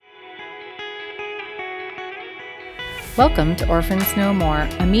Welcome to Orphans No More,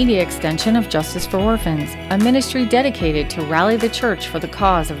 a media extension of Justice for Orphans, a ministry dedicated to rally the church for the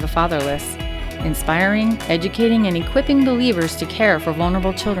cause of the fatherless, inspiring, educating, and equipping believers to care for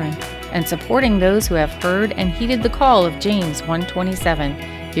vulnerable children, and supporting those who have heard and heeded the call of James 1:27.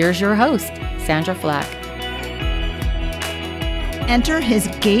 Here's your host, Sandra Flack. Enter his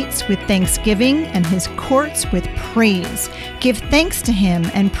gates with thanksgiving and his courts with praise. Give thanks to him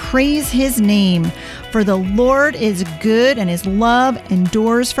and praise his name. For the Lord is good and his love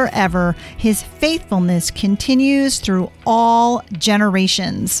endures forever. His faithfulness continues through all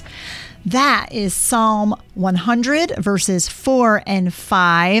generations. That is Psalm 100, verses 4 and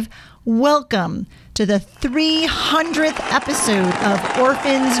 5. Welcome to the 300th episode of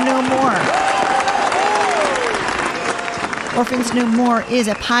Orphans No More. Orphans No More is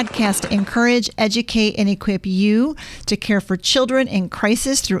a podcast to encourage, educate, and equip you to care for children in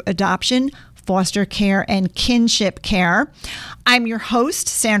crisis through adoption, foster care, and kinship care. I'm your host,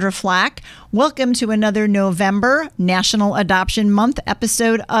 Sandra Flack. Welcome to another November National Adoption Month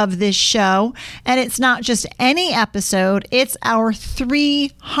episode of this show. And it's not just any episode, it's our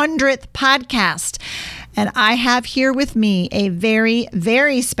 300th podcast. And I have here with me a very,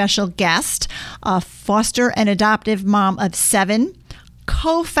 very special guest, a foster and adoptive mom of 7,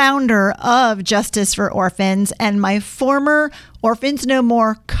 co-founder of Justice for Orphans, and my former Orphans No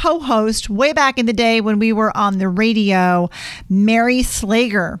More co-host way back in the day when we were on the radio, Mary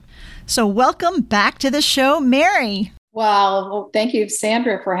Slager. So welcome back to the show, Mary. Well, thank you,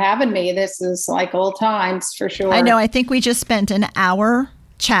 Sandra, for having me. This is like old times for sure. I know. I think we just spent an hour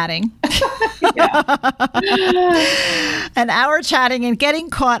chatting. An hour chatting and getting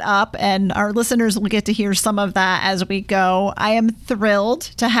caught up, and our listeners will get to hear some of that as we go. I am thrilled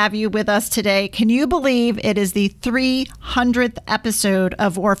to have you with us today. Can you believe it is the 300th episode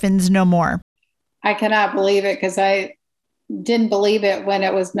of Orphans No More? I cannot believe it because I didn't believe it when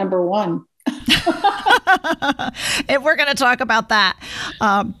it was number 1. And we're going to talk about that.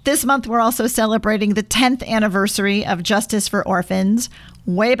 This month, we're also celebrating the 10th anniversary of Justice for Orphans.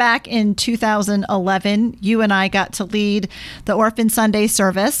 Way back in 2011, you and I got to lead the Orphan Sunday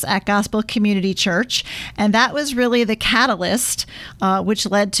service at Gospel Community Church. And that was really the catalyst, which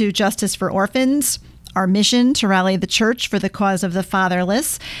led to Justice for Orphans, our mission to rally the church for the cause of the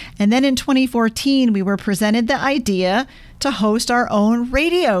fatherless. And then in 2014, we were presented the idea to host our own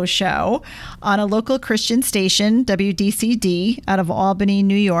radio show on a local Christian station, WDCD, out of Albany,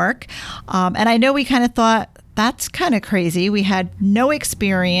 New York. And I know we kind of thought, that's kind of crazy. We had no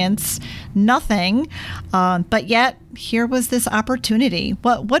experience, nothing, but yet here was this opportunity.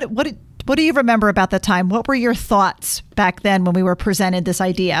 What do you remember about the time? What were your thoughts back then when we were presented this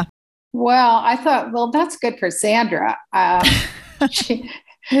idea? Well, I thought, well, that's good for Sandra.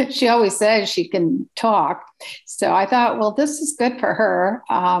 She always says she can talk. So I thought, well, this is good for her.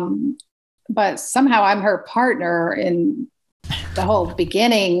 But somehow I'm her partner in the whole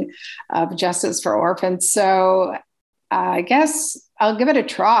beginning of Justice for Orphans. So I guess I'll give it a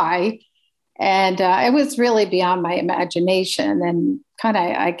try. And it was really beyond my imagination. And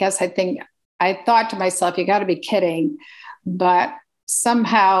I thought to myself, you got to be kidding. But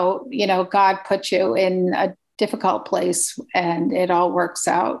somehow, God put you in a difficult place and it all works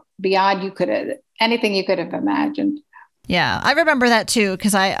out beyond anything you could have imagined. Yeah, I remember that too,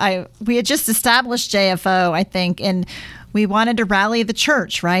 because we had just established JFO, I think, and we wanted to rally the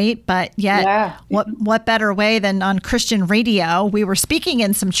church, right? But yet, what better way than on Christian radio? We were speaking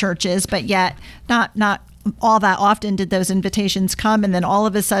in some churches, but yet not all that often did those invitations come. And then all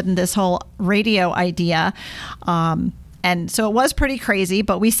of a sudden, this whole radio idea. And so it was pretty crazy,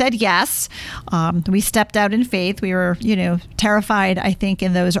 but we said yes. We stepped out in faith. We were, terrified, I think,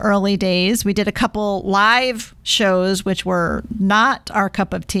 in those early days. We did a couple live shows, which were not our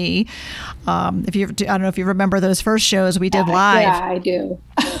cup of tea. I don't know if you remember those first shows we did live. Yeah, I do.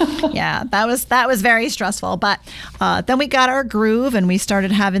 Yeah, that was very stressful. But then we got our groove and we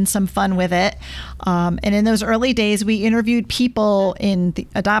started having some fun with it. And in those early days, we interviewed people in the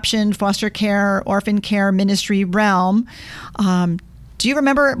adoption, foster care, orphan care ministry realm. Do you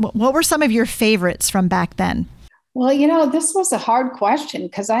remember, what were some of your favorites from back then? Well, this was a hard question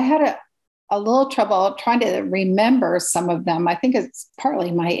because I had a little trouble trying to remember some of them. I think it's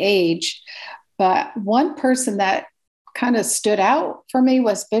partly my age, but one person that kind of stood out for me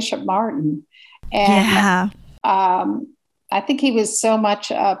was Bishop Martin. And I think he was so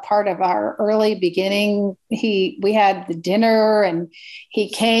much a part of our early beginning. We had the dinner and he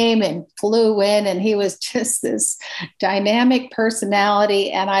came and flew in and he was just this dynamic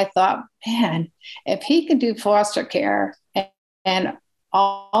personality. And I thought, man, if he can do foster care and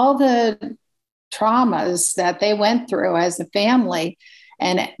all the traumas that they went through as a family.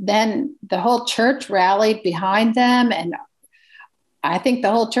 And then the whole church rallied behind them. And I think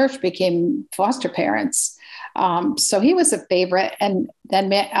the whole church became foster parents. So he was a favorite. And then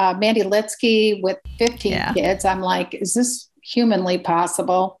Mandy Litsky with 15 kids. I'm like, is this humanly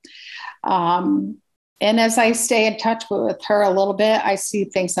possible? And as I stay in touch with her a little bit, I see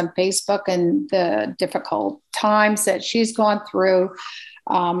things on Facebook and the difficult times that she's gone through.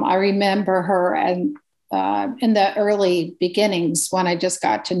 I remember her and in the early beginnings when I just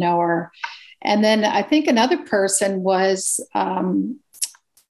got to know her. And then I think another person was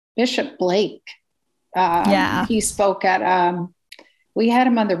Bishop Blake. He spoke at, we had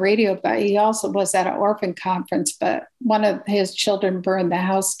him on the radio, but he also was at an orphan conference, but one of his children burned the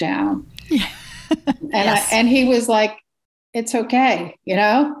house down. Yeah. And he was like, it's okay.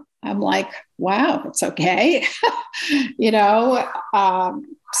 I'm like, wow, it's okay.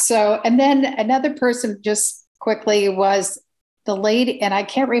 So, and then another person just quickly was the lady, and I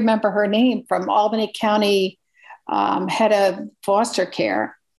can't remember her name, from Albany County, head of foster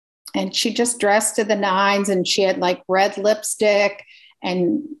care. And she just dressed to the nines, and she had like red lipstick,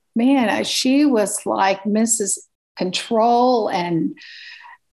 and man, she was like Mrs. Control,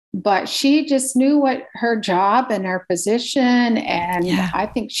 but she just knew what her job and her position. And I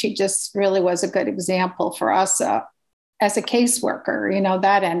think she just really was a good example for us as a caseworker,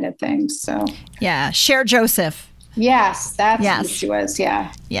 that end of things. So, Cher Joseph. Yes, that's who she was.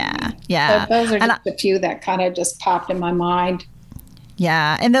 Yeah. So those are just a few that kind of just popped in my mind.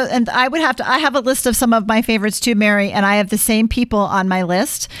 Yeah. And I have a list of some of my favorites too, Mary, and I have the same people on my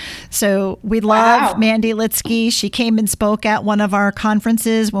list. So we love Mandy Litsky. She came and spoke at one of our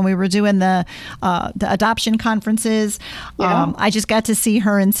conferences when we were doing the adoption conferences. Yeah. I just got to see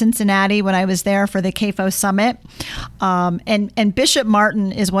her in Cincinnati when I was there for the CAFO Summit. And Bishop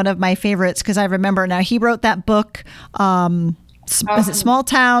Martin is one of my favorites because I remember now he wrote that book, is it Small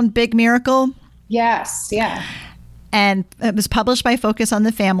Town, Big Miracle? Yes. Yeah. And it was published by Focus on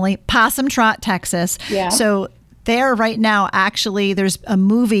the Family, Possum Trot, Texas. Yeah. So there right now, actually, there's a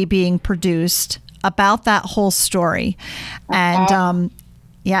movie being produced about that whole story. And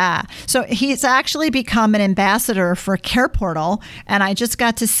so he's actually become an ambassador for Care Portal. And I just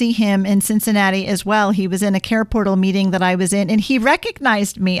got to see him in Cincinnati as well. He was in a Care Portal meeting that I was in, and he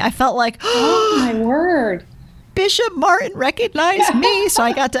recognized me. I felt like, oh my word. Bishop Martin recognized me. So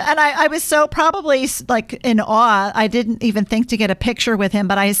I got to, and I was so probably like in awe. I didn't even think to get a picture with him,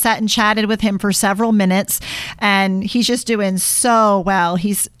 but I sat and chatted with him for several minutes, and he's just doing so well.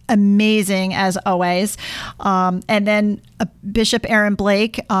 He's amazing as always. And then Bishop Aaron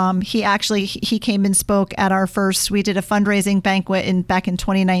Blake, he came and spoke at our first, we did a fundraising banquet back in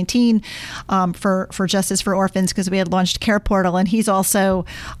 2019 for Justice for Orphans, because we had launched Care Portal, and he's also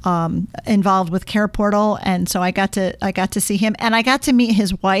involved with Care Portal. And so I got to see him, and I got to meet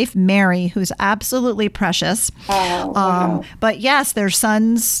his wife, Mary, who's absolutely precious. Oh, wow. But yes, their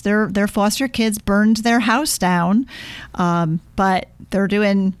sons, their foster kids burned their house down. But they're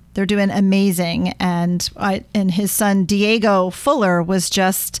doing amazing. And his son, Diego Fuller, was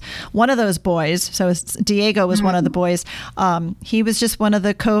just one of those boys. So Diego was one of the boys. He was just one of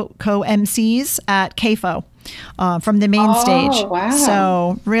the co-MCs at CAFO from the main stage. Wow.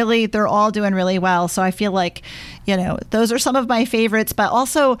 So really, they're all doing really well. So I feel like, those are some of my favorites. But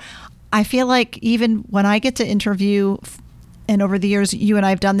also, I feel like even when I get to interview, and over the years, you and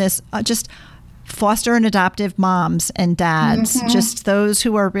I have done this, just foster and adoptive moms and dads, just those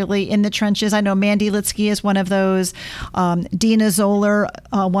who are really in the trenches. I know Mandy Litsky is one of those. Dina Zoller,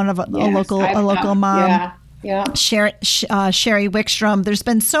 one of a local mom. Yeah. Sherry Wickstrom. There's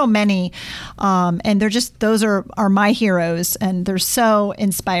been so many, and those are my heroes, and they're so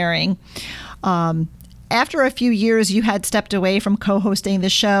inspiring. After a few years, you had stepped away from co-hosting the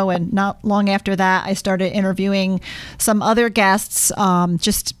show, and not long after that, I started interviewing some other guests,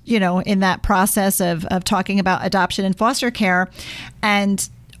 just, in that process of talking about adoption and foster care. And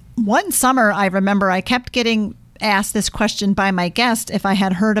one summer, I remember I kept getting asked this question by my guest if I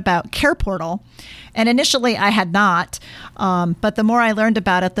had heard about Care Portal. And initially I had not, but the more I learned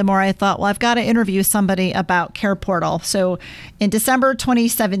about it, the more I thought, well, I've got to interview somebody about Care Portal. So in December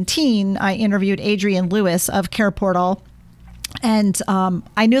 2017, I interviewed Adrienne Lewis of Care Portal. And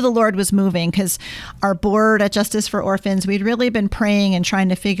I knew the Lord was moving because our board at Justice for Orphans, we'd really been praying and trying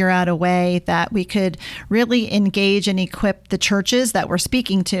to figure out a way that we could really engage and equip the churches that we're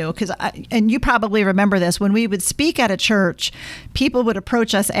speaking to. And you probably remember this, when we would speak at a church, people would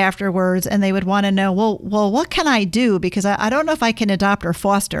approach us afterwards and they would want to know, well, what can I do? Because I don't know if I can adopt or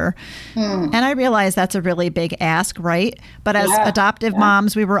foster. And I realized that's a really big ask, right? But as adoptive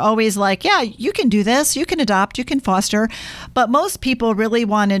moms, we were always like, yeah, you can do this. You can adopt, you can foster. But most people really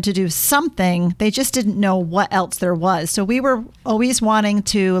wanted to do something. They just didn't know what else there was. So we were always wanting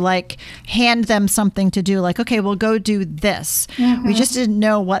to like hand them something to do, like, okay, we'll go do this. We just didn't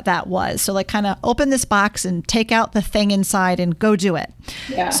know what that was. So like kind of open this box and take out the thing inside and go do it.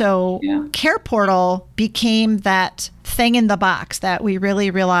 So Care Portal became that thing in the box that we really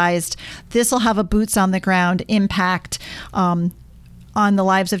realized this will have a boots on the ground impact on the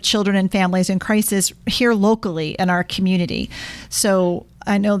lives of children and families in crisis here locally in our community. So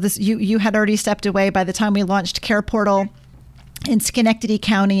I know this, you had already stepped away by the time we launched Care Portal in Schenectady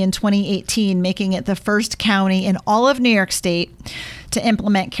County in 2018, making it the first county in all of New York State to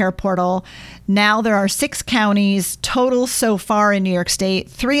implement Care Portal. Now there are 6 counties total so far in New York State,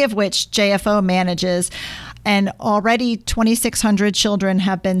 3 of which JFO manages, and already 2,600 children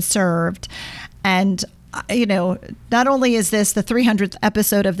have been served. And not only is this the 300th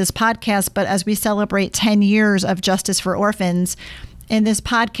episode of this podcast, but as we celebrate 10 years of Justice for Orphans, and this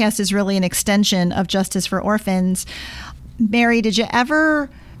podcast is really an extension of Justice for Orphans. Mary, did you ever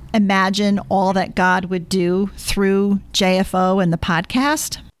imagine all that God would do through JFO and the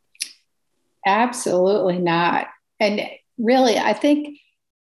podcast? Absolutely not. And really, I think,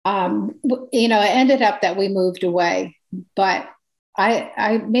 it ended up that we moved away, but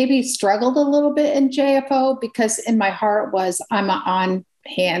I maybe struggled a little bit in JFO because in my heart was, I'm on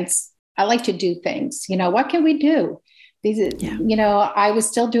hands. I like to do things. What can we do? I was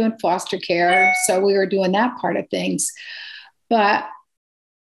still doing foster care. So we were doing that part of things. But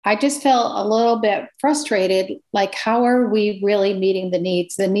I just felt a little bit frustrated. Like, how are we really meeting the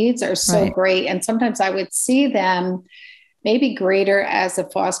needs? The needs are so great. And sometimes I would see them maybe greater as a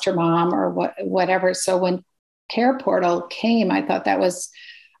foster mom or whatever. So when Care Portal came, I thought that was,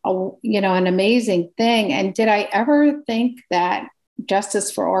 an amazing thing. And did I ever think that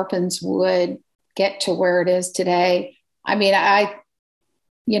Justice for Orphans would get to where it is today? I mean, I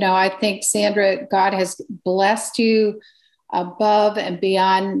think, Sandra, God has blessed you above and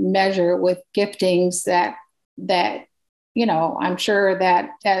beyond measure with giftings that I'm sure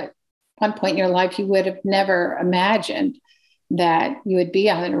that at one point in your life, you would have never imagined that you would be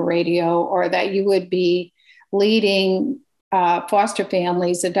on the radio or that you would be leading foster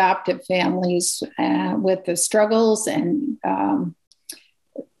families, adoptive families with the struggles. And,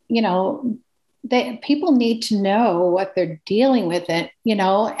 people need to know what they're dealing with it,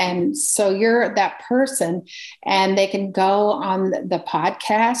 and so you're that person, and they can go on the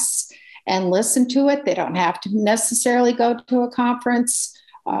podcasts and listen to it. They don't have to necessarily go to a conference.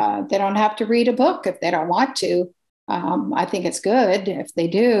 They don't have to read a book if they don't want to. I think it's good if they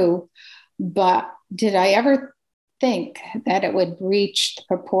do. But did I ever think that it would reach the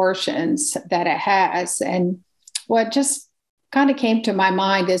proportions that it has? And what just kind of came to my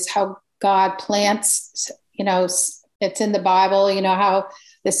mind is how God plants, it's in the Bible, how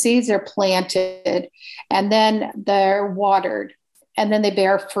the seeds are planted and then they're watered and then they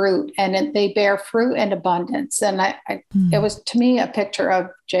bear fruit, and they bear fruit in abundance. And it was, to me, a picture of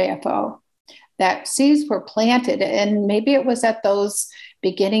JFO, that seeds were planted. And maybe it was at those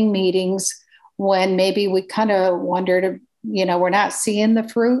beginning meetings when maybe we kind of wondered, we're not seeing the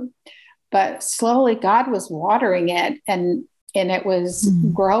fruit, but slowly God was watering it and it was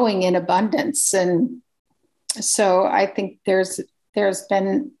growing in abundance. And so I think there's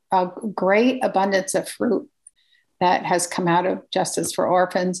been a great abundance of fruit that has come out of Justice for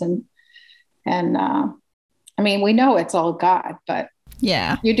Orphans. And we know it's all God, but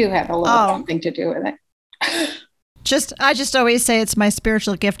you do have a little something to do with it. I just always say it's my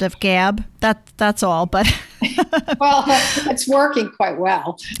spiritual gift of gab. That's all. But well, it's working quite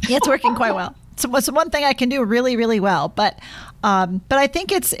well. It's working quite well. So it's one thing I can do really, really well. But I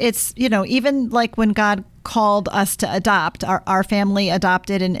think it's even like when God called us to adopt, our family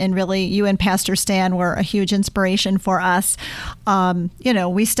adopted, and really you and Pastor Stan were a huge inspiration for us.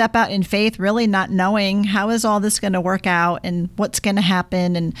 We step out in faith, really not knowing how is all this going to work out and what's going to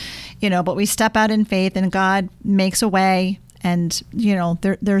happen. And, but we step out in faith and God makes a way, and,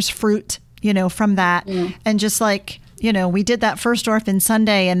 there's fruit, from that. And just like, we did that first Orphan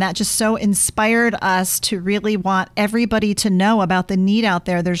Sunday, and that just so inspired us to really want everybody to know about the need out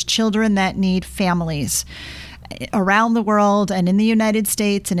there. There's children that need families. around the world and in the United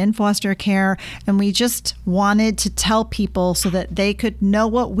States and in foster care. And we just wanted to tell people so that they could know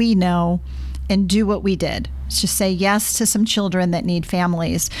what we know and do what we did. Just say yes to some children that need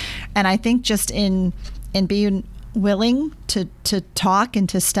families. And I think just in being willing to talk and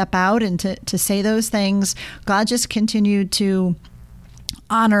to step out and to say those things, God just continued to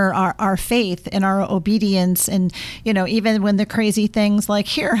honor our faith and our obedience. And, even when the crazy things like,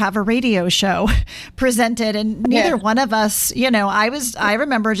 here, have a radio show presented, and neither one of us, I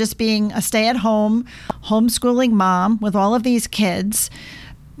remember just being a stay-at-home homeschooling mom with all of these kids.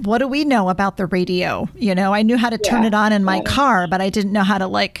 What do we know about the radio? I knew how to turn it on in my car, but I didn't know how to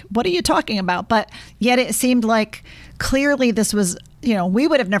what are you talking about? But yet it seemed like clearly this was, we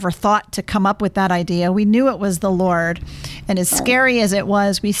would have never thought to come up with that idea. We knew it was the Lord. And as scary as it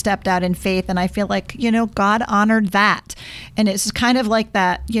was, we stepped out in faith. And I feel like, God honored that. And it's kind of like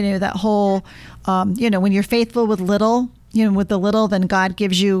that, that whole, when you're faithful with little, with the little, then God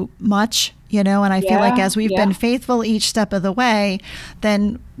gives you much, and I feel like as we've been faithful each step of the way,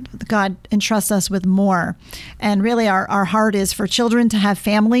 then God entrusts us with more. And really our heart is for children to have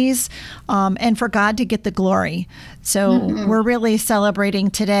families, and for God to get the glory. So we're really celebrating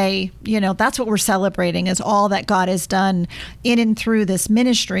today, that's what we're celebrating, is all that God has done in and through this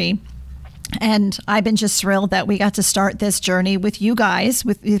ministry. And I've been just thrilled that we got to start this journey with you guys,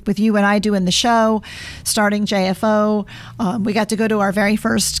 with you and I doing the show, starting JFO. We got to go to our very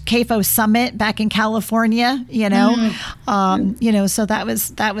first CAFO summit back in California, so that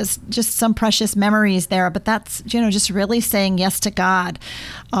was just some precious memories there. But that's, just really saying yes to God,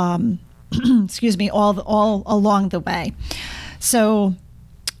 excuse me, all along the way. So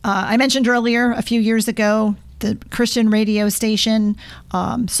I mentioned earlier, a few years ago, the Christian radio station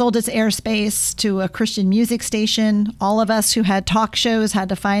sold its airspace to a Christian music station. All of us who had talk shows had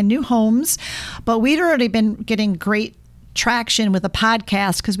to find new homes, but we'd already been getting great traction with a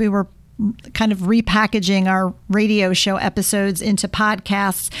podcast because we were kind of repackaging our radio show episodes into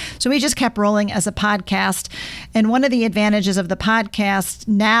podcasts. So we just kept rolling as a podcast. And one of the advantages of the podcast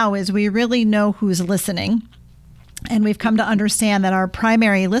now is we really know who's listening. And we've come to understand that our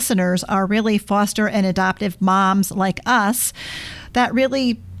primary listeners are really foster and adoptive moms like us. That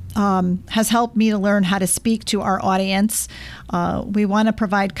really has helped me to learn how to speak to our audience. We want to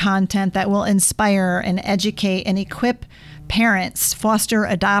provide content that will inspire and educate and equip parents, foster,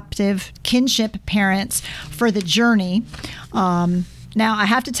 adoptive, kinship parents for the journey. Now, I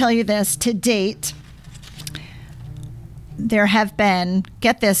have to tell you this, to date, there have been,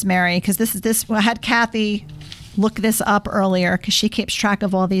 get this, Mary, because I had Kathy look this up earlier because she keeps track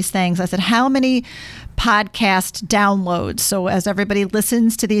of all these things. I said, how many podcast downloads? So as everybody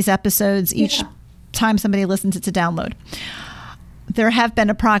listens to these episodes, each time somebody listens, it's a download. There have been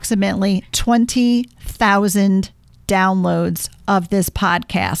approximately 20,000 downloads of this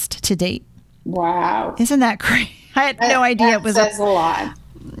podcast to date. Wow. Isn't that crazy? I had no idea it was a lot.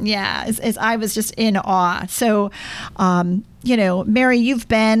 Yeah, as I was just in awe. So, Mary, you've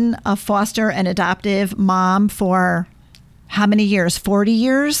been a foster and adoptive mom for how many years? 40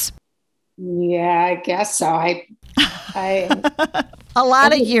 years? Yeah, I guess so. I a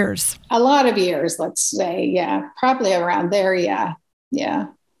lot of years. A lot of years, let's say. Yeah, probably around there. Yeah.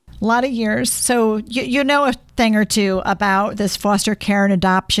 A lot of years. So you know a thing or two about this foster care and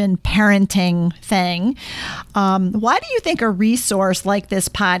adoption parenting thing. Why do you think a resource like this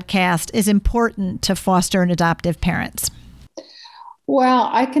podcast is important to foster and adoptive parents? Well,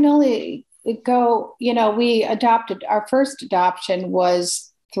 I can only go, we adopted, our first adoption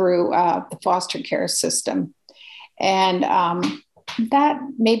was through the foster care system. And that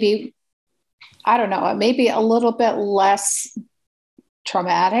maybe, I don't know, it may be a little bit less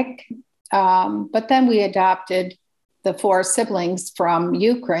traumatic. But then we adopted the 4 siblings from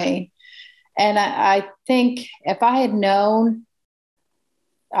Ukraine. And I think if I had known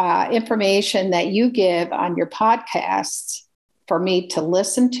information that you give on your podcasts for me to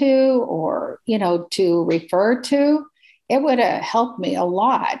listen to or, to refer to, it would have helped me a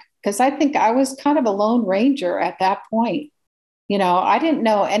lot. Because I think I was kind of a lone ranger at that point. I didn't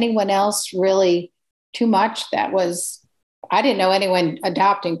know anyone else really too much I didn't know anyone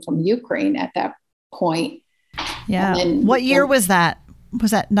adopting from Ukraine at that point. Yeah. Then, what year was that?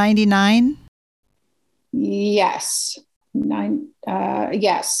 Was that 99? Yes.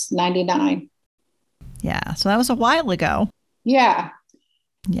 99. Yeah. So that was a while ago. Yeah.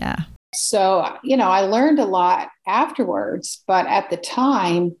 Yeah. So, I learned a lot afterwards, but at the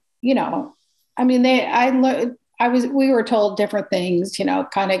time, we were told different things,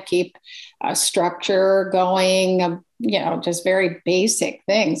 kind of keep a structure going, just very basic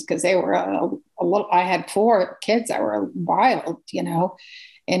things because they were a I had 4 kids that were wild, in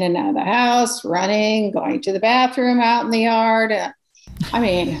and out of the house, running, going to the bathroom out in the yard. I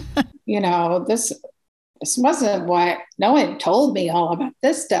mean, this wasn't what, no one told me all about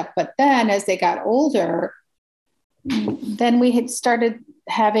this stuff. But then as they got older, then we had started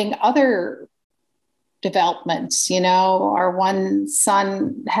having other developments. Our one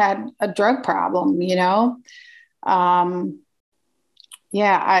son had a drug problem,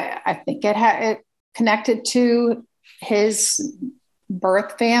 I think it connected to his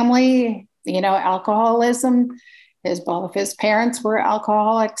birth family, alcoholism. Both of his parents were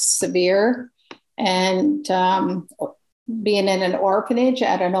alcoholics, severe, and being in an orphanage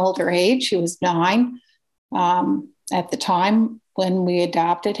at an older age. He was 9 at the time when we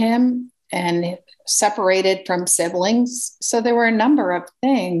adopted him, and separated from siblings. So there were a number of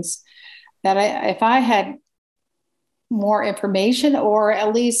things that if I had more information, or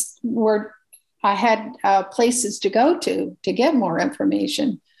at least I had places to go to get more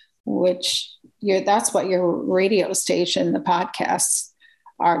information, which that's what your radio station, the podcasts,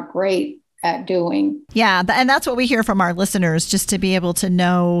 are great at doing. Yeah, and that's what we hear from our listeners, just to be able to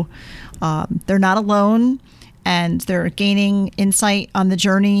know they're not alone, and they're gaining insight on the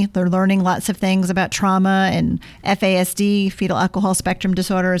journey. They're learning lots of things about trauma, and FASD, fetal alcohol spectrum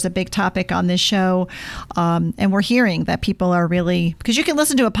disorder, is a big topic on this show. And we're hearing that people are really, because you can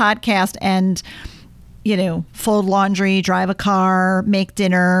listen to a podcast and, fold laundry, drive a car, make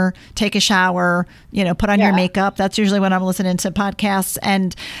dinner, take a shower, put on your makeup. That's usually when I'm listening to podcasts.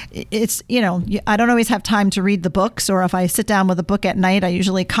 And it's, I don't always have time to read the books, or if I sit down with a book at night, I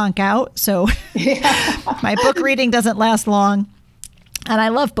usually conk out. So my book reading doesn't last long. And I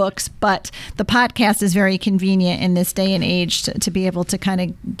love books, but the podcast is very convenient in this day and age to be able to kind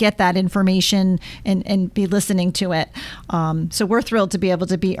of get that information and be listening to it. So we're thrilled to be able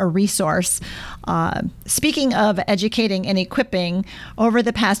to be a resource. Speaking of educating and equipping, over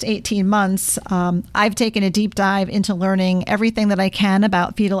the past 18 months, I've taken a deep dive into learning everything that I can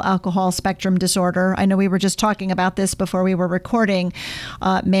about fetal alcohol spectrum disorder. I know we were just talking about this before we were recording,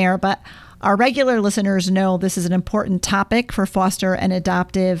 Mare, but our regular listeners know this is an important topic for foster and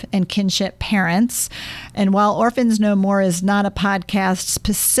adoptive and kinship parents. And while Orphans No More is not a podcast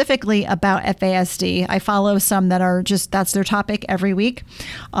specifically about FASD, I follow some that are that's their topic every week.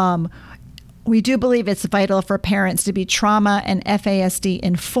 We do believe it's vital for parents to be trauma and FASD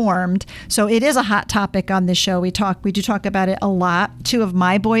informed. So it is a hot topic on this show. We do talk about it a lot. 2 of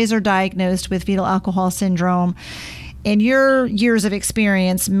my boys are diagnosed with fetal alcohol syndrome. In your years of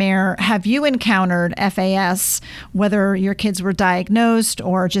experience, Mare, have you encountered FAS, whether your kids were diagnosed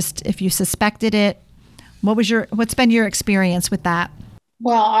or just if you suspected it? What's been your experience with that?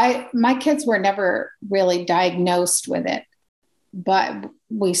 Well, my kids were never really diagnosed with it, but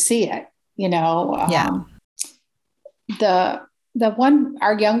we see it, Yeah. The one,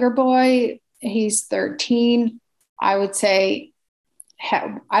 our younger boy, he's 13. I would say,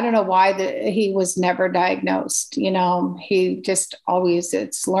 I don't know why he was never diagnosed. He just always,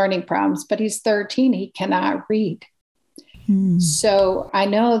 it's learning problems, but he's 13. He cannot read. So I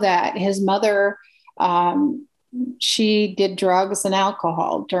know that his mother, she did drugs and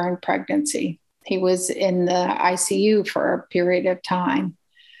alcohol during pregnancy. He was in the ICU for a period of time.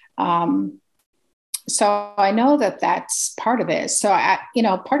 So I know that that's part of it. So,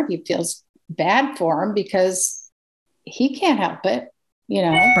 part of you feels bad for him because he can't help it.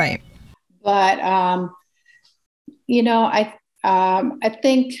 Right. But, I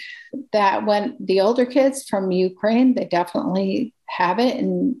think that when the older kids from Ukraine, they definitely have it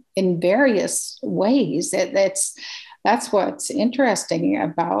in various ways. That's what's interesting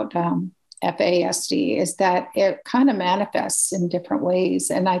about FASD, is that it kind of manifests in different ways.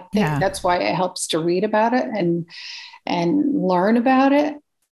 And I think that's why it helps to read about it and learn about it,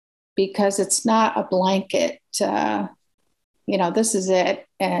 because it's not a blanket, this is it.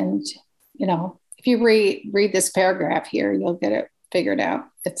 And, if you read this paragraph here, you'll get it figured out.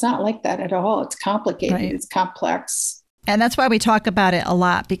 It's not like that at all. It's complicated. Right. It's complex. And that's why we talk about it a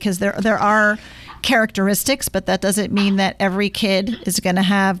lot, because there are characteristics, but that doesn't mean that every kid is going to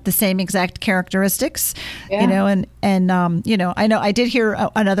have the same exact characteristics, I know I did hear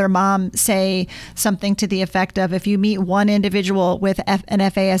another mom say something to the effect of, if you meet one individual with an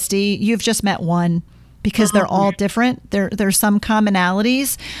FASD, you've just met one, because they're all different. There's some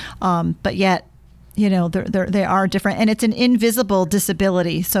commonalities, but yet, they are different, and it's an invisible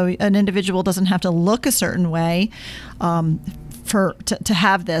disability. So an individual doesn't have to look a certain way to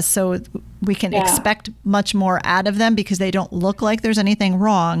have this. So we can expect much more out of them because they don't look like there's anything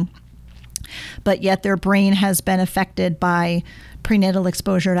wrong. but yet their brain has been affected by prenatal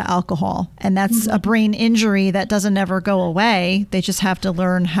exposure to alcohol. And that's a brain injury that doesn't ever go away. They just have to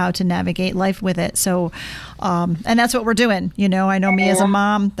learn how to navigate life with it. So, and that's what we're doing. You know, I know me as a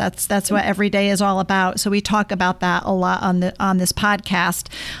mom, that's what every day is all about. So we talk about that a lot on this podcast,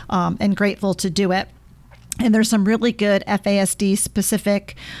 and grateful to do it. And there's some really good FASD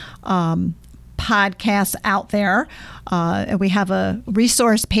specific podcasts out there. We have a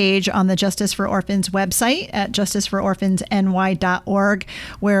resource page on the Justice for Orphans website at justicefororphansny.org,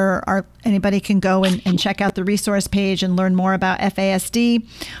 where anybody can go and check out the resource page and learn more about FASD.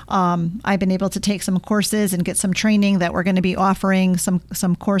 I've been able to take some courses and get some training that we're going to be offering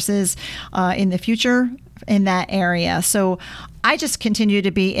some courses in the future in that area. So I just continue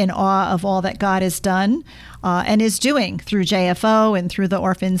to be in awe of all that God has done and is doing through JFO and through the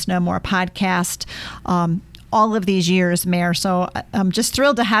Orphans No More podcast all of these years, Mayor. So I'm just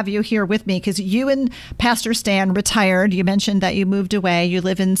thrilled to have you here with me, because you and Pastor Stan retired. You mentioned that you moved away. You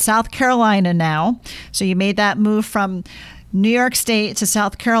live in South Carolina now. So you made that move from New York State to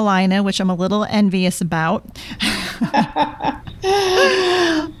South Carolina, which I'm a little envious about.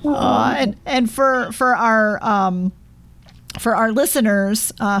 And for our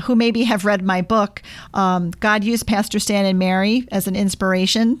listeners who maybe have read my book, God used Pastor Stan and Mary as an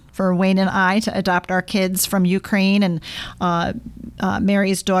inspiration for Wayne and I to adopt our kids from Ukraine. And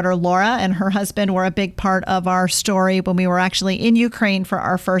Mary's daughter, Laura, and her husband were a big part of our story when we were actually in Ukraine for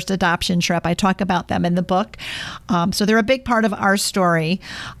our first adoption trip. I talk about them in the book. So they're a big part of our story.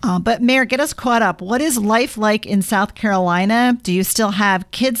 But Mayor, get us caught up. What is life like in South Carolina? Do you still have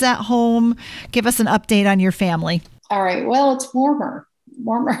kids at home? Give us an update on your family. All right. Well, it's warmer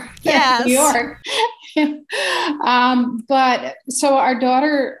yes. than New York. But so our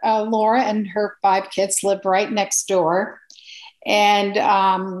daughter, Laura, and her 5 kids live right next door.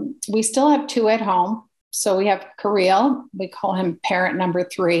 And we still have 2 at home. So we have Kirill. We call him parent number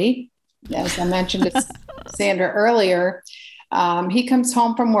 3. As I mentioned to Sandra earlier, he comes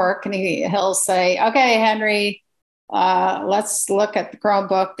home from work and he'll say, "Okay, Henry, let's look at the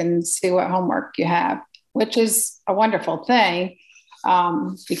Chromebook and see what homework you have," which is a wonderful thing,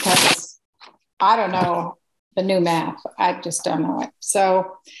 because I don't know the new math. I just don't know it.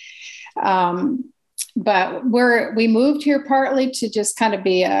 So, but we moved here partly to just kind of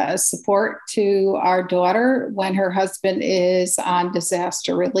be a support to our daughter when her husband is on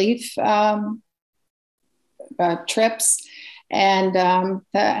disaster relief trips. And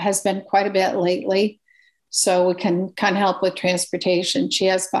that has been quite a bit lately. So we can kind of help with transportation. She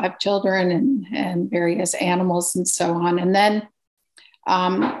has 5 children and various animals and so on. And then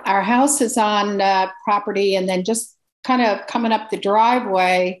our house is on property, and then just kind of coming up the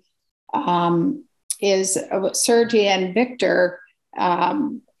driveway is Sergey and Victor,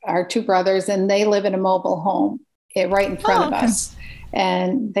 our 2 brothers, and they live in a mobile home right in front of us.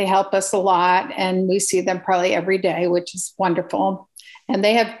 And they help us a lot, and we see them probably every day, which is wonderful. And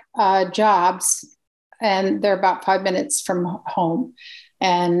they have jobs, and they're about 5 minutes from home.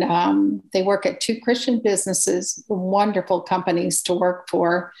 And they work at 2 Christian businesses, wonderful companies to work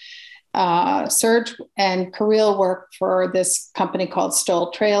for. Serge and Kirill work for this company called Stoll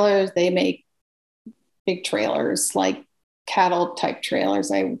Trailers. They make big trailers, like cattle type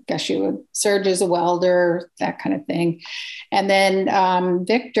trailers. I guess Serge is a welder, that kind of thing. And then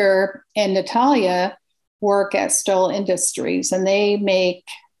Victor and Natalia work at Stoll Industries, and they make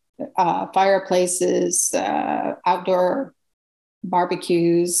fireplaces, outdoor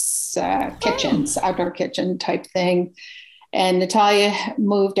barbecues, kitchens, outdoor kitchen type thing. And Natalia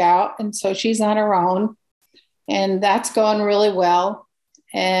moved out, and so she's on her own, and that's going really well.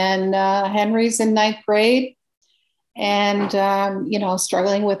 And Henry's in 9th grade, and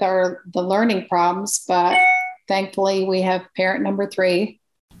struggling with the learning problems, but thankfully we have parent number 3,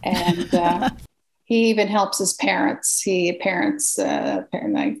 and he even helps his parents.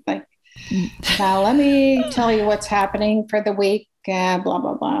 Like, now let me tell you what's happening for the week, blah,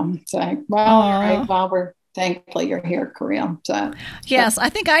 blah, blah. It's like, well, all right, well, we're thankful you're here, Kirill. So, yes, I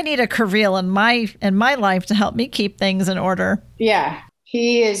think I need a Kirill in my life to help me keep things in order. Yeah,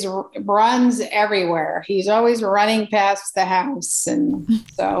 he runs everywhere. He's always running past the house. And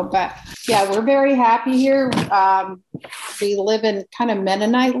so, but yeah, we're very happy here. We live in kind of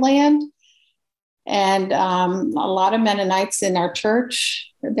Mennonite land. And a lot of Mennonites in our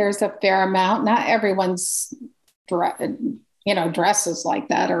church. There's a fair amount. Not everyone's, dresses like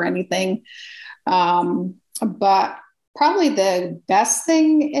that or anything. But probably the best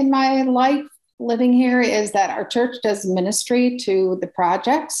thing in my life living here is that our church does ministry to the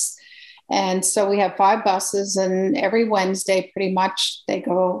projects. And so we have 5 buses, and every Wednesday, pretty much, they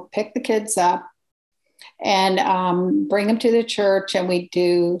go pick the kids up and bring them to the church, and we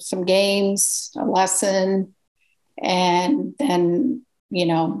do some games, a lesson, and then,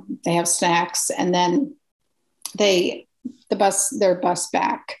 they have snacks, and then their bus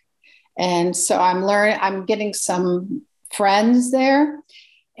back. And so I'm getting some friends there.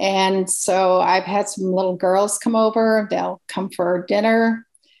 And so I've had some little girls come over. They'll come for dinner.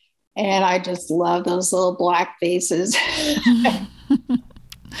 And I just love those little black faces.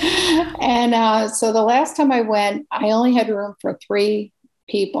 And so the last time I went, I only had room for 3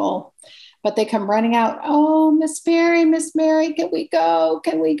 people, but they come running out. Oh, Miss Mary, can we go?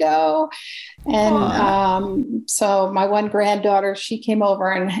 Can we go? And so my one granddaughter, she came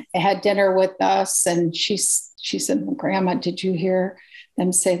over and had dinner with us. And she said, Grandma, did you hear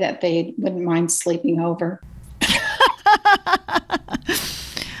them say that they wouldn't mind sleeping over?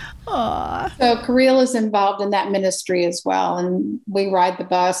 So Kirill is involved in that ministry as well. And we ride the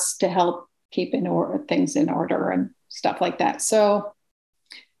bus to help keep things in order and stuff like that. So,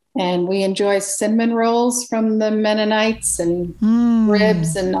 and we enjoy cinnamon rolls from the Mennonites and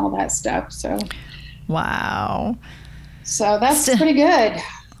ribs and all that stuff. So, wow. So that's pretty good.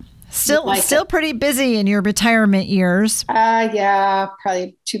 Still pretty busy in your retirement years. Yeah,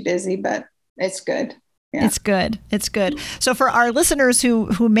 probably too busy, but it's good. Yeah. It's good. It's good. So for our listeners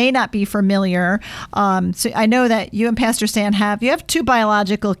who may not be familiar, so I know that you and Pastor Stan you have 2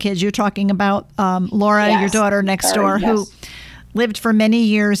 biological kids. You're talking about Laura, yes. your daughter next door, yes. who lived for many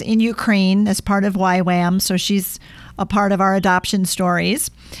years in Ukraine as part of YWAM. So she's a part of our adoption stories.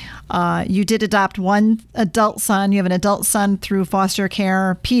 You did adopt one adult son. You have an adult son through foster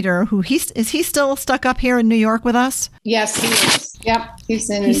care, Peter, is he still stuck up here in New York with us? Yes, he is. Yep. He's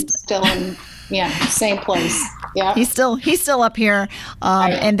still in. Yeah, same place. Yeah, he's still up here.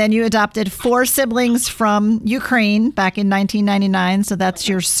 And then you adopted 4 siblings from Ukraine back in 1999. So that's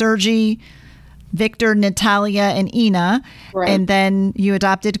your Sergey, Victor, Natalia, and Ina. Right. And then you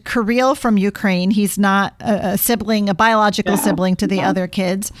adopted Kirill from Ukraine. He's not a biological sibling to the other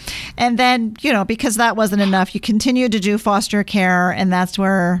kids. And then, because that wasn't enough, you continued to do foster care. And that's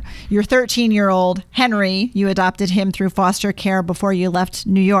where your 13-year-old Henry, you adopted him through foster care before you left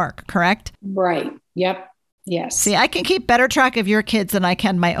New York, correct? Right. Yep. Yes. See, I can keep better track of your kids than I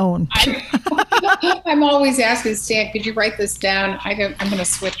can my own. I'm always asking Stan, could you write this down? I'm going to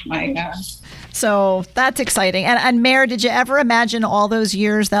switch my... So that's exciting. And Mare, did you ever imagine all those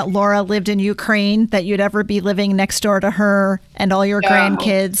years that Laura lived in Ukraine, that you'd ever be living next door to her and all your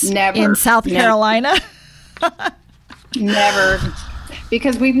grandkids in South Carolina? Never.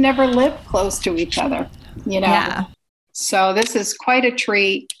 Because we've never lived close to each other, Yeah. So this is quite a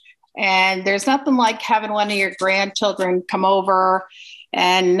treat. And there's nothing like having one of your grandchildren come over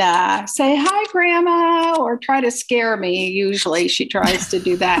and say, hi, Grandma, or try to scare me. Usually she tries to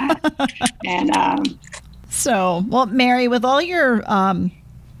do that. And so, well, Mary, with all your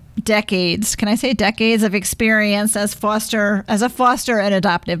decades, can I say decades of experience as a foster and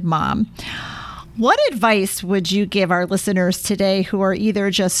adoptive mom, what advice would you give our listeners today who are either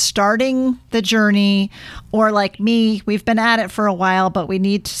just starting the journey or like me, we've been at it for a while, but we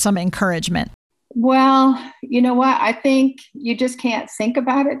need some encouragement? Well, you know what? I think you just can't think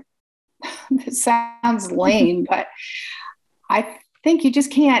about it. It sounds lame, but I think you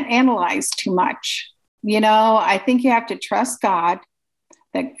just can't analyze too much. I think you have to trust God,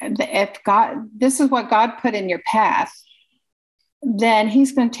 that if this is what God put in your path, then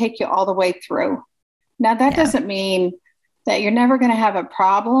he's going to take you all the way through. Now, that doesn't mean that you're never going to have a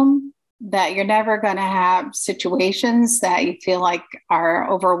problem, that you're never going to have situations that you feel like are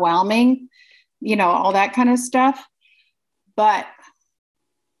overwhelming, all that kind of stuff. But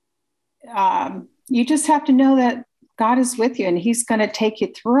you just have to know that God is with you and he's going to take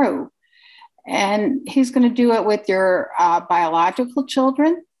you through. And he's going to do it with your biological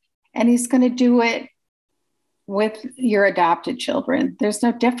children, and he's going to do it with your adopted children. There's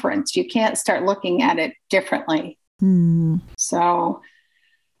no difference. You can't start looking at it differently. So,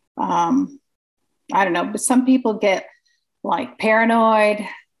 I don't know, but some people get like paranoid.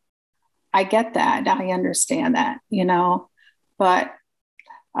 I get that. I understand that, but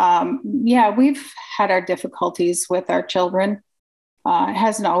we've had our difficulties with our children. It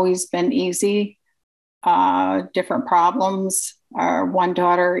hasn't always been easy. Different problems. Our one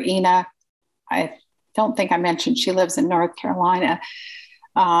daughter, Ina, I don't think I mentioned, she lives in North Carolina.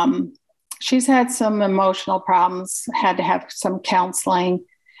 She's had some emotional problems, had to have some counseling.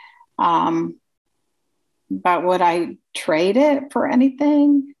 But would I trade it for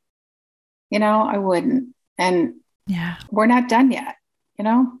anything? I wouldn't. And we're not done yet.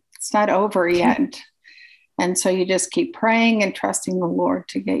 It's not over yet. And so you just keep praying and trusting the Lord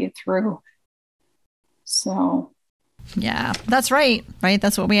to get you through. So. Yeah, that's right. Right.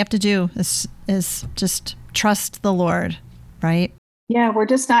 That's what we have to do is just trust the Lord. Right. Yeah. We're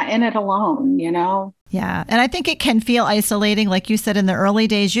just not in it alone, Yeah. And I think it can feel isolating. Like you said, in the early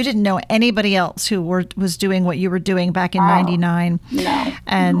days, you didn't know anybody else who was doing what you were doing back in 99. No.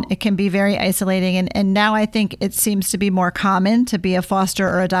 And it can be very isolating. And now I think it seems to be more common to be a foster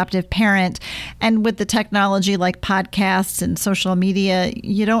or adoptive parent. And with the technology like podcasts and social media,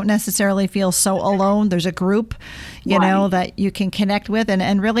 you don't necessarily feel so alone. There's a group, that you can connect with.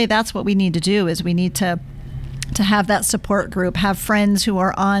 And really that's what we need to do is we need to have that support group, have friends who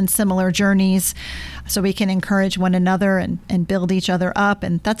are on similar journeys so we can encourage one another and build each other up.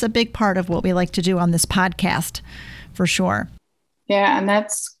 And that's a big part of what we like to do on this podcast, for sure. Yeah, and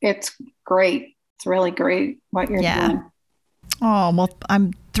it's great. It's really great what you're doing. Oh, well,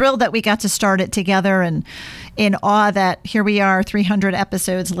 I'm thrilled that we got to start it together and in awe that here we are 300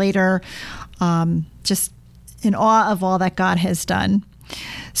 episodes later, just in awe of all that God has done.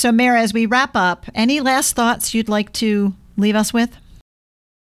 So, Mary, as we wrap up, any last thoughts you'd like to leave us with?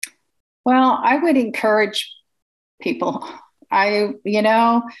 Well, I would encourage people. I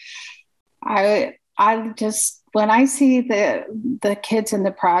just, when I see the kids in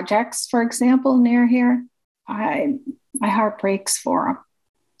the projects, for example, near here, my heart breaks for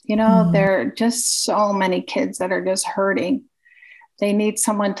them. There are just so many kids that are just hurting. They need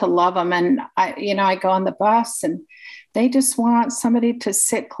someone to love them. And I go on the bus and they just want somebody to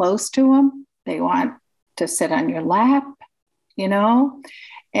sit close to them. They want to sit on your lap,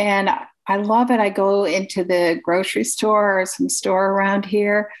 and I love it. I go into the grocery store or some store around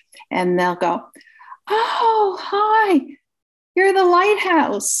here and they'll go, "Oh, hi, you're the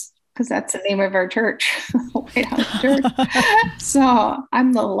Lighthouse," because that's the name of our church, Lighthouse Church. So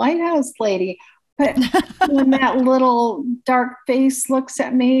I'm the Lighthouse lady. But when that little dark face looks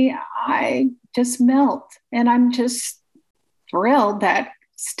at me, I just melt. And I'm just thrilled that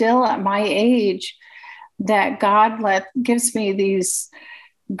still at my age that God gives me these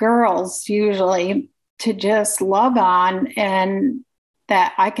girls usually to just love on, and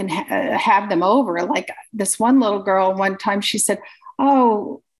that I can have them over. Like this one little girl, one time she said,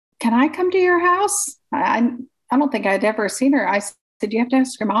 "Oh, can I come to your house?" I don't think I'd ever seen her. I said, "You have to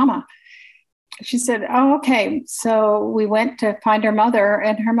ask your mama." She said, "Oh, okay." So we went to find her mother,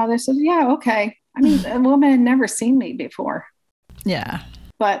 and her mother said, "Yeah, okay." I mean, a woman had never seen me before. Yeah.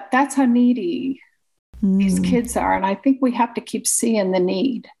 But that's how needy these kids are. And I think we have to keep seeing the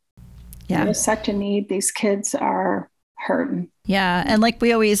need. Yeah. There's such a need. These kids are hurting. Yeah. And like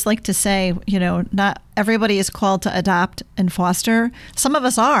we always like to say, not everybody is called to adopt and foster. Some of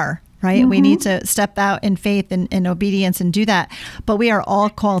us are, right? Mm-hmm. We need to step out in faith and obedience and do that. But we are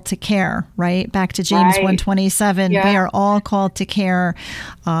all called to care, right? Back to James 1:27. We are all called to care.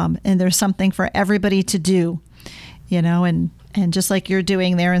 And there's something for everybody to do, and just like you're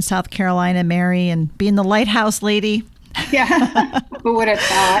doing there in South Carolina, Mary, and being the Lighthouse lady. Yeah. Who would have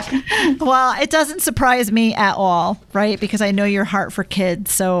thought? Well, it doesn't surprise me at all, right? Because I know your heart for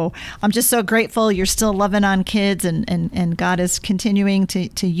kids. So I'm just so grateful you're still loving on kids and God is continuing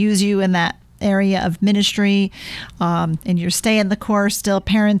to use you in that area of ministry. And you're staying the course, still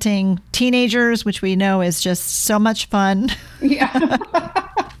parenting teenagers, which we know is just so much fun. Yeah.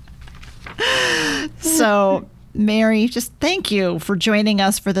 So Mary, just thank you for joining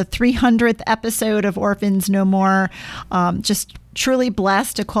us for the 300th episode of Orphans No More. Just truly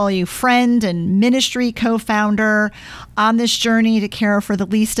blessed to call you friend and ministry co-founder on this journey to care for the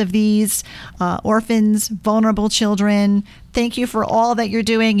least of these orphans, vulnerable children. Thank you for all that you're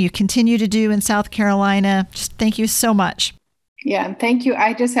doing. You continue to do in South Carolina. Just thank you so much. Yeah, and thank you.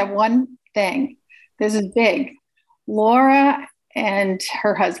 I just have one thing. This is big. Laura and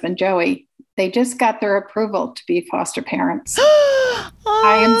her husband, Joey, they just got their approval to be foster parents.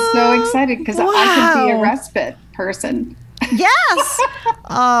 I am so excited because I could be a respite person. Yes.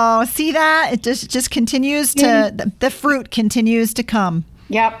 Oh, see that? It just continues to, the fruit continues to come.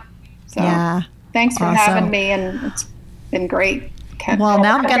 Yep. So yeah. Thanks for having me, and it's been great. Well,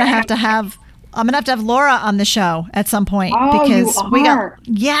 now I'm going to have to have Laura on the show at some point. Oh, because you are.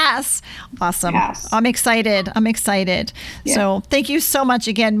 Yes. Awesome. Yes. I'm excited. Yeah. So thank you so much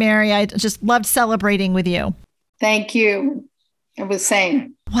again, Mary. I just loved celebrating with you. Thank you. It was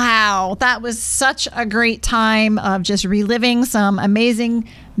same. Wow. That was such a great time of just reliving some amazing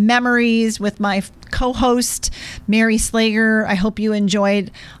memories with my co-host, Mary Slager. I hope you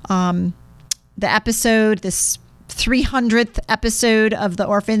enjoyed the episode, this 300th episode of the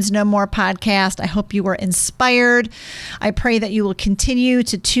Orphans No More podcast. I hope you were inspired. I pray that you will continue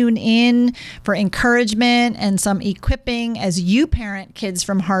to tune in for encouragement and some equipping as you parent kids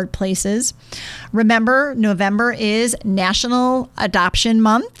from hard places. Remember, November is National Adoption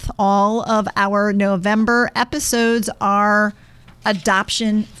Month. All of our November episodes are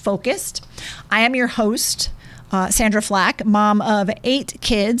adoption focused. I am your host, Sandra Flack, mom of 8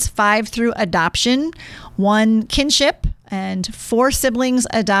 kids, 5 through adoption, 1 kinship, and 4 siblings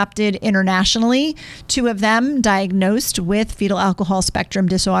adopted internationally, 2 of them diagnosed with fetal alcohol spectrum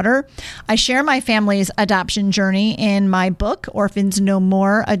disorder. I share my family's adoption journey in my book, Orphans No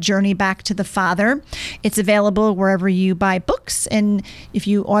More, A Journey Back to the Father. It's available wherever you buy books, and if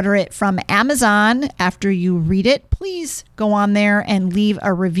you order it from Amazon after you read it, please go on there and leave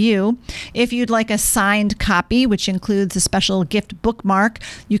a review. If you'd like a signed copy, which includes a special gift bookmark,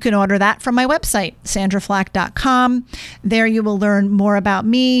 you can order that from my website, sandraflack.com. There you will learn more about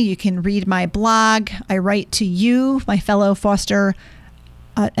me. You can read my blog. I write to you, my fellow foster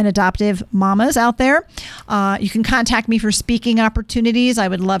and adoptive mamas out there. You can contact me for speaking opportunities. I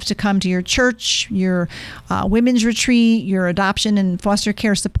would love to come to your church, your women's retreat, your adoption and foster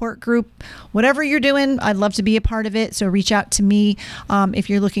care support group. Whatever you're doing, I'd love to be a part of it. So reach out to me if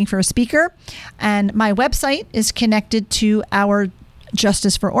you're looking for a speaker. And my website is connected to our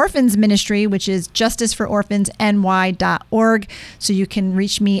Justice for Orphans ministry, which is justicefororphansny.org. So you can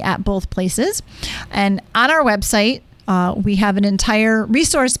reach me at both places. And on our website, we have an entire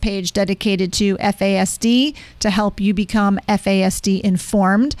resource page dedicated to FASD to help you become FASD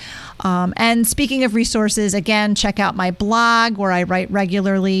informed. And speaking of resources, again, check out my blog where I write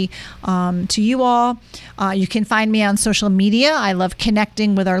regularly to you all. You can find me on social media. I love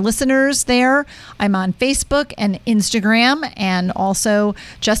connecting with our listeners there. I'm on Facebook and Instagram, and also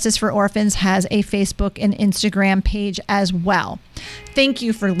Justice for Orphans has a Facebook and Instagram page as well. Thank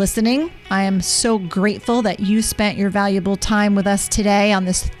you for listening. I am so grateful that you spent your valuable time with us today on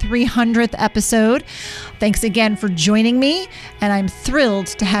this 300th episode. Thanks again for joining me, and I'm thrilled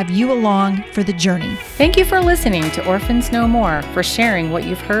to have you along for the journey. Thank you for listening to Orphans No More, for sharing what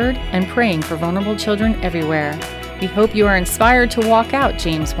you've heard and praying for vulnerable children everywhere. We hope you are inspired to walk out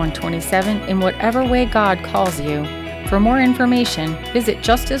James 1:27 in whatever way God calls you. For more information, visit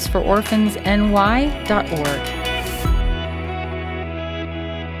justicefororphansny.org.